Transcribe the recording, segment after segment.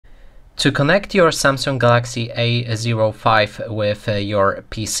To connect your Samsung Galaxy A05 with your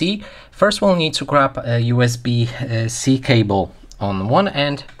PC, first we'll need to grab a USB-C cable on one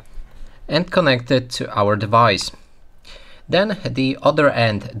end and connect it to our device. Then the other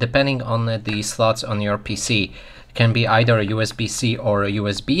end, depending on the slots on your PC, can be either a USB-C or a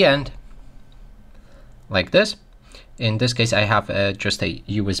USB end, like this. In this case I have just a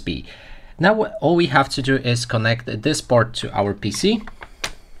USB. Now all we have to do is connect this port to our PC.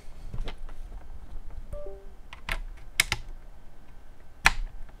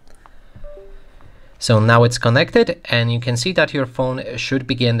 So now it's connected and you can see that your phone should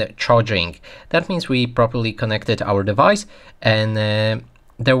begin charging. That means we properly connected our device, and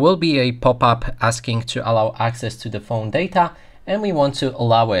there will be a pop-up asking to allow access to the phone data, and we want to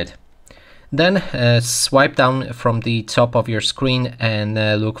allow it. Then swipe down from the top of your screen and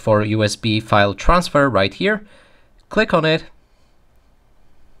look for USB file transfer right here. Click on it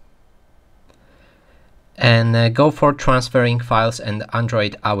and go for transferring files and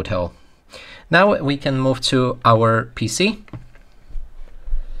Android Auto. Now we can move to our PC,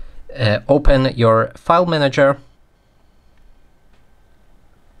 open your file manager,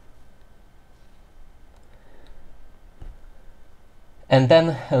 and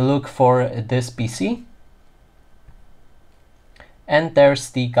then look for this PC, and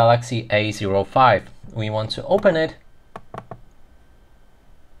there's the Galaxy A05. We want to open it.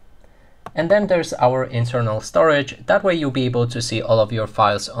 And then there's our internal storage. That way you'll be able to see all of your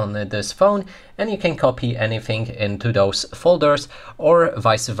files on this phone, and you can copy anything into those folders or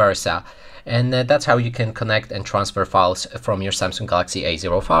vice versa. And that's how you can connect and transfer files from your Samsung Galaxy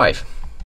A05.